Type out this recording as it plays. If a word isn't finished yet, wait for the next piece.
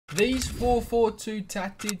These 4-4-2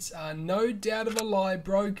 tactics are no doubt of a lie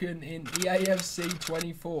broken in EAFC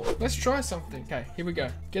 24. Let's try something. Okay, here we go.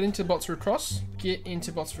 Get into bots for a cross. Get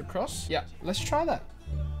into bots for a cross. Yeah, let's try that.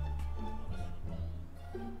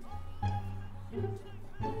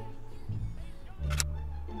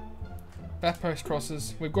 Back post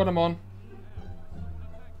crosses. We've got them on.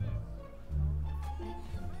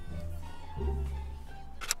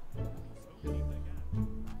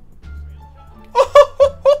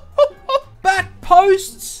 Back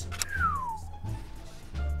posts.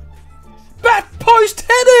 Back post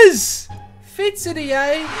headers. Fits it,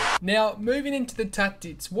 EA. Now, moving into the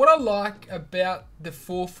tactics, what I like about the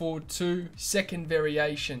 4-4-2 second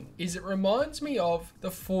variation is it reminds me of the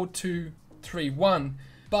 4-2-3-1,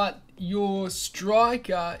 but your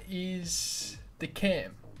striker is the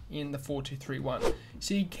cam in the 4-2-3-1.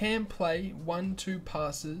 So you can play 1-2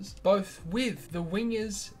 passes both with the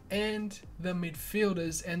wingers and the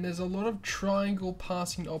midfielders, and there's a lot of triangle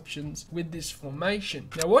passing options with this formation.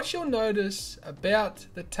 Now what you'll notice about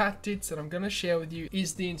the tactics that I'm going to share with you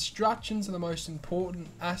is the instructions are the most important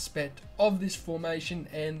aspect of this formation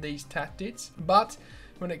and these tactics, but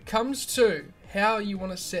when it comes to how you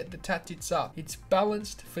want to set the tactics up, it's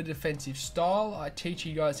balanced for defensive style. I teach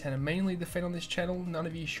you guys how to mainly defend on this channel. None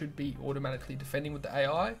of you should be automatically defending with the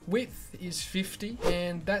AI. Width is 50,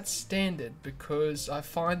 and that's standard because I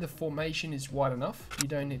find the formation is wide enough. You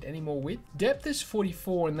don't need any more width. Depth is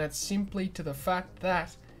 44, and that's simply to the fact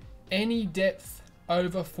that any depth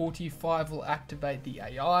over 45 will activate the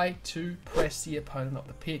AI to press the opponent off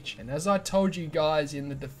the pitch. And as I told you guys in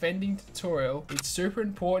the defending tutorial, it's super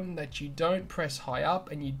important that you don't press high up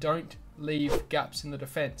and you don't leave gaps in the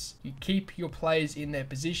defense. You keep your players in their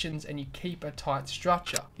positions and you keep a tight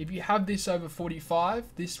structure. If you have this over 45,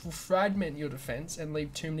 this will fragment your defense and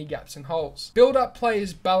leave too many gaps and holes. Build up play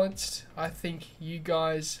is balanced. I think you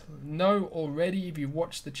guys know already if you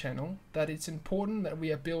watch the channel that it's important that we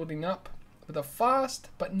are building up with a fast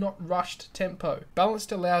but not rushed tempo.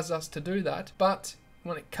 Balanced allows us to do that, but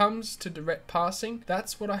when it comes to direct passing,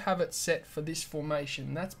 that's what I have it set for this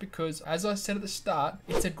formation. That's because, as I said at the start,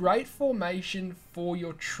 it's a great formation for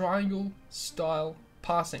your triangle style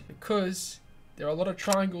passing because there are a lot of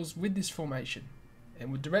triangles with this formation.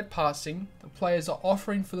 And with direct passing, the players are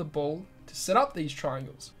offering for the ball to set up these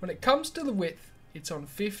triangles. When it comes to the width, it's on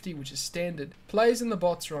 50, which is standard. Players in the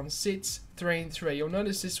bots are on sits, 3 and 3. You'll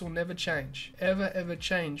notice this will never change. Ever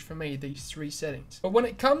change for me, these 3 settings. But when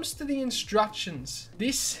it comes to the instructions,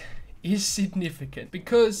 this is significant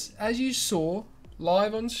because as you saw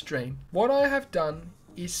live on stream, what I have done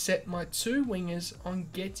is set my 2 wingers on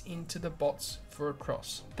get into the bots for a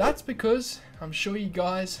cross. That's because I'm sure you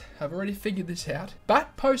guys have already figured this out.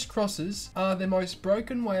 Back post crosses are the most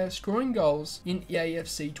broken way of scoring goals in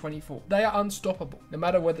EAFC 24. They are unstoppable. No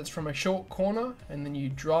matter whether it's from a short corner and then you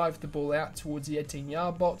drive the ball out towards the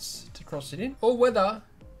 18-yard bots to cross it in, or whether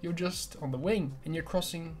you're just on the wing and you're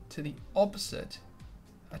crossing to the opposite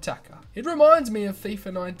attacker. It reminds me of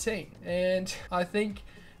FIFA 19, and I think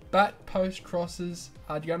back post crosses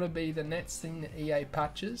are going to be the next thing that EA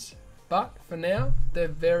patches. But for now, they're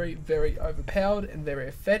very, very overpowered and very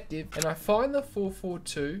effective. And I find the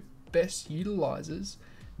 4-4-2 best utilizes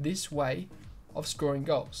this way of scoring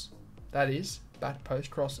goals. That is, back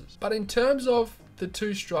post crosses. But in terms of the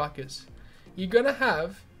 2 strikers, you're going to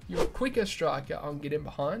have your quicker striker on getting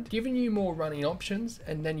behind, giving you more running options,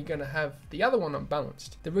 and then you're going to have the other one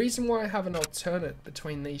unbalanced. The reason why I have an alternate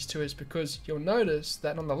between these 2 is because you'll notice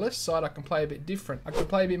that on the left side I can play a bit different. I can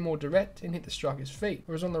play a bit more direct and hit the striker's feet,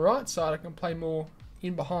 whereas on the right side I can play more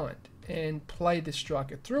in behind and play the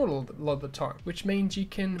striker through a lot of the time, which means you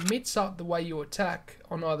can mix up the way you attack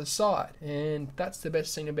on either side, and that's the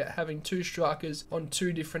best thing about having 2 strikers on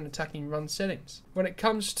 2 different attacking run settings. When it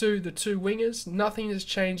comes to the 2 wingers, nothing has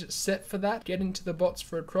changed except for that, get into the bots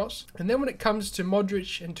for a cross. And then when it comes to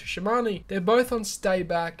Modric and to Shamani, they're both on stay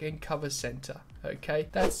back and cover center. Okay,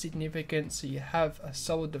 that's significant, so you have a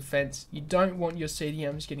solid defense. You don't want your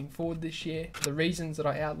CDMs getting forward this year for the reasons that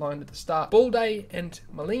I outlined at the start. Balde and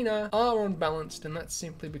Molina are unbalanced, and that's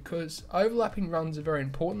simply because overlapping runs are very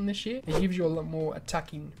important this year. It gives you a lot more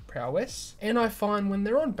attacking prowess, and I find when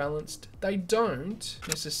they're unbalanced, they don't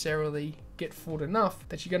necessarily get forward enough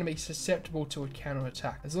that you're going to be susceptible to a counter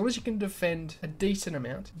attack. As long as you can defend a decent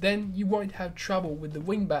amount, then you won't have trouble with the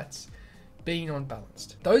wing bats being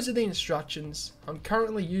unbalanced. Those are the instructions. I'm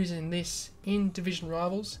currently using this in Division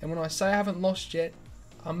Rivals, and when I say I haven't lost yet,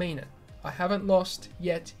 I mean it. I haven't lost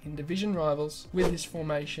yet in Division Rivals with this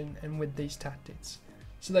formation and with these tactics.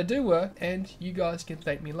 So they do work, and you guys can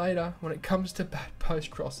thank me later when it comes to back post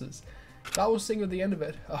crosses. that will sing at the end of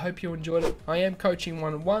it. I hope you enjoyed it. I am coaching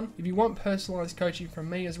one-on-one. If you want personalized coaching from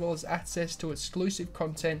me as well as access to exclusive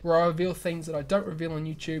content where I reveal things that I don't reveal on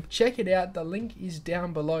YouTube, check it out. The link is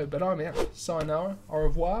down below. But I'm out. Sayonara, au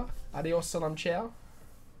revoir, adios, salam, ciao.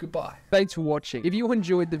 Goodbye. Thanks for watching. If you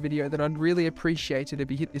enjoyed the video, then I'd really appreciate it if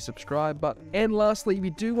you hit the subscribe button. And lastly, if you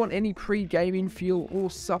do want any pre-gaming fuel or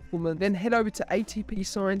supplement, then head over to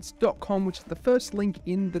atpscience.com, which is the first link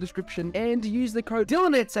in the description, and use the code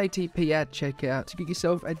DylanEtsATP at checkout to get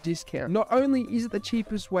yourself a discount. Not only is it the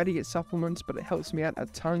cheapest way to get supplements, but it helps me out a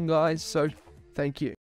ton, guys, so thank you.